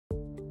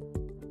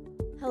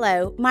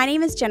Hello, my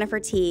name is Jennifer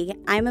Teague.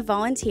 I'm a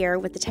volunteer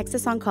with the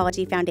Texas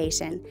Oncology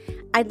Foundation.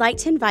 I'd like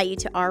to invite you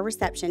to our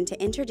reception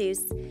to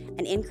introduce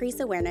and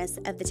increase awareness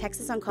of the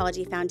Texas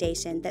Oncology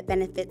Foundation that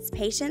benefits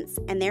patients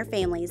and their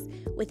families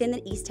within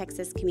the East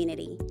Texas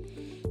community.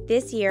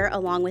 This year,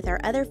 along with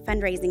our other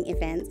fundraising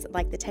events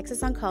like the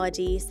Texas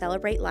Oncology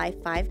Celebrate Life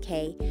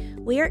 5K,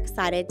 we are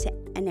excited to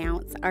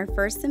announce our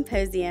first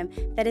symposium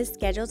that is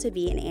scheduled to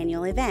be an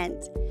annual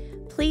event.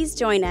 Please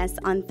join us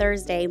on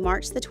Thursday,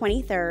 March the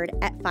 23rd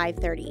at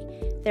 5:30.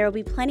 There will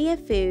be plenty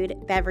of food,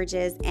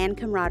 beverages, and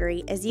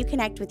camaraderie as you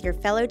connect with your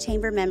fellow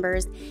chamber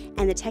members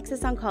and the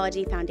Texas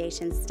Oncology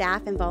Foundation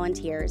staff and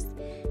volunteers.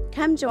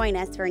 Come join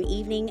us for an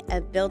evening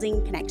of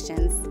building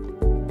connections.